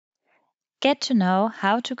Get to know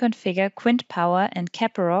how to configure QUINT Power and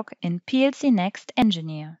CAPAROC in PLCnext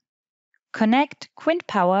Engineer. Connect QUINT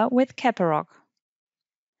Power with CAPAROC.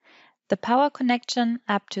 The power connection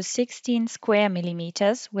up to 16 square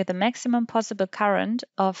millimeters with a maximum possible current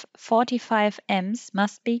of 45 amps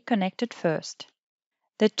must be connected first.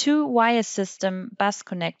 The two-wire system bus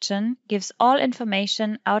connection gives all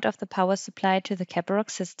information out of the power supply to the CAPAROC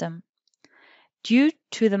system. Due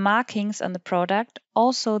to the markings on the product,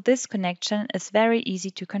 also this connection is very easy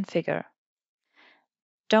to configure.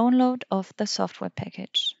 Download of the software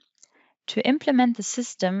package. To implement the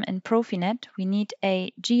system in Profinet, we need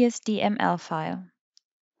a GSDML file.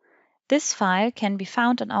 This file can be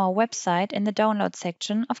found on our website in the download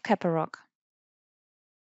section of CAPAROC.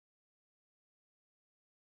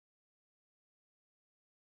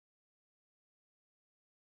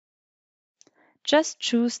 Just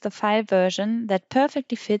choose the file version that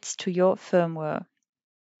perfectly fits to your firmware.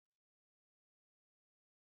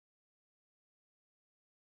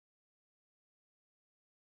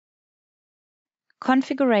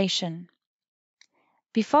 Configuration.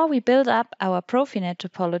 Before we build up our Profinet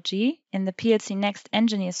topology in the PLCnext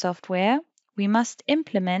Engineer software, we must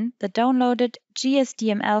implement the downloaded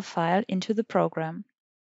GSDML file into the program.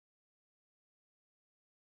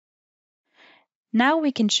 Now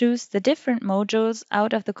we can choose the different modules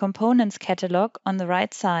out of the components catalog on the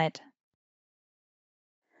right side.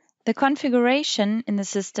 The configuration in the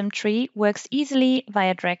system tree works easily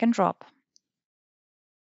via drag and drop.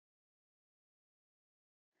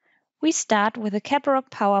 We start with the CAPAROC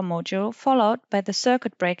power module, followed by the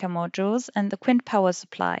circuit breaker modules and the QUINT power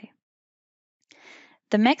supply.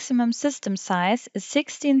 The maximum system size is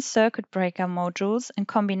 16 circuit breaker modules in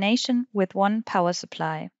combination with one power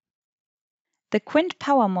supply. The QUINT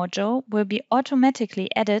power module will be automatically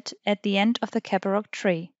added at the end of the CAPAROC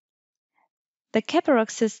tree. The CAPAROC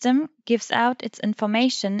system gives out its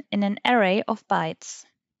information in an array of bytes.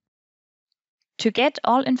 To get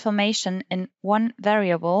all information in one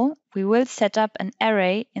variable, we will set up an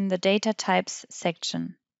array in the Data Types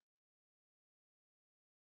section.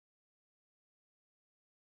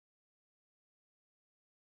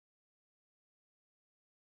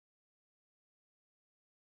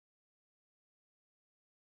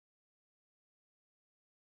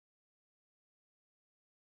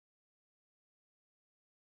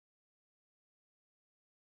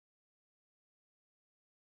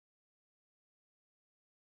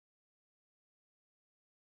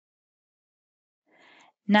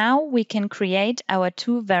 Now we can create our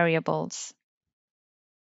two variables.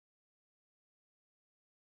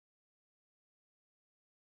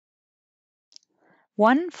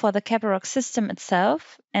 One for the CAPAROC system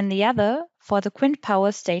itself and the other for the QUINT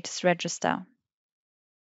Power status register.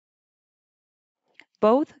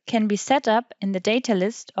 Both can be set up in the data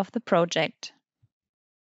list of the project.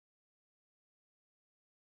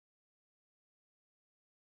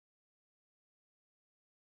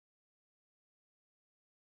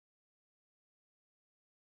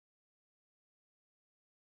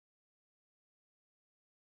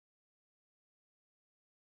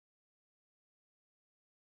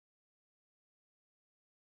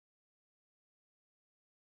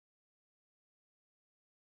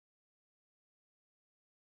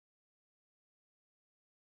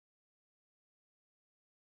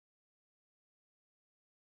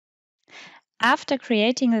 After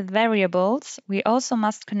creating the variables, we also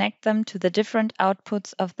must connect them to the different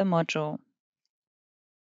outputs of the module.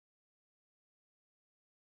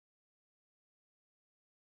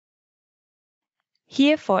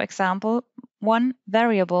 Here, for example, one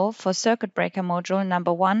variable for circuit breaker module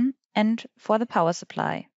number 1 and for the power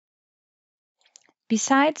supply.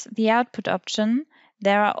 Besides the output option,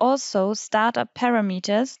 there are also startup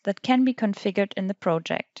parameters that can be configured in the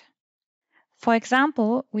project. For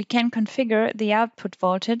example, we can configure the output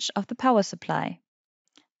voltage of the power supply.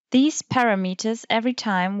 These parameters every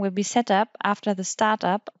time will be set up after the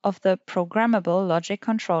startup of the programmable logic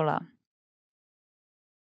controller.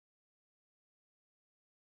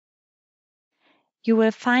 You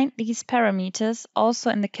will find these parameters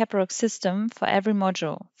also in the CAPAROC system for every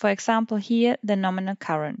module. For example, here the nominal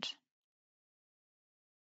current.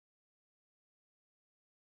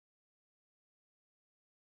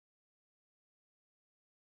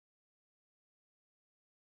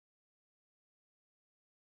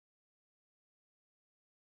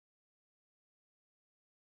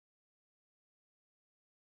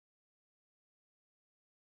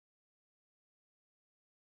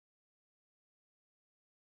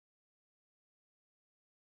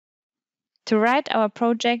 To write our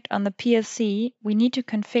project on the PLC, we need to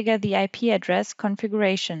configure the IP address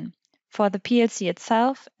configuration. for the PLC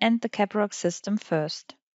itself and the CAPAROC system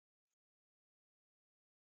first.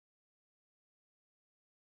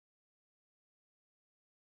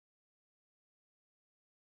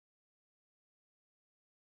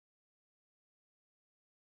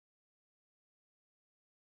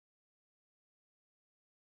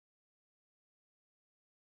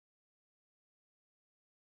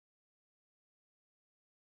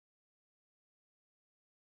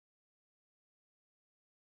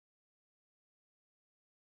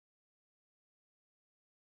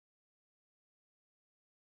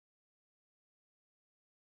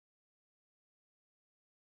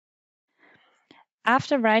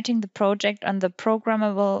 After writing the project on the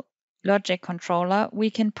programmable logic controller,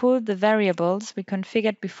 we can pull the variables we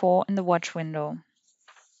configured before in the watch window.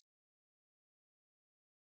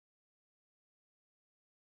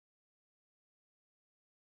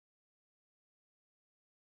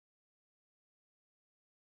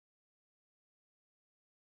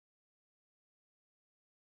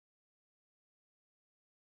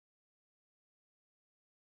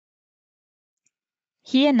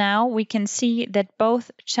 Here now we can see that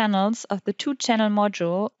both channels of the two-channel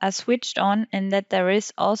module are switched on and that there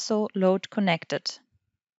is also load connected.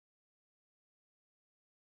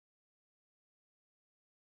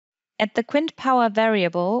 At the QUINT power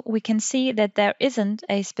variable, we can see that there isn't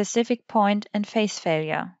a specific point and phase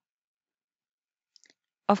failure.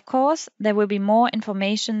 Of course, there will be more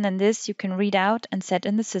information than this you can read out and set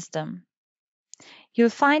in the system. You'll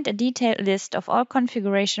find a detailed list of all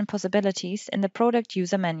configuration possibilities in the product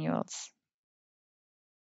user manuals.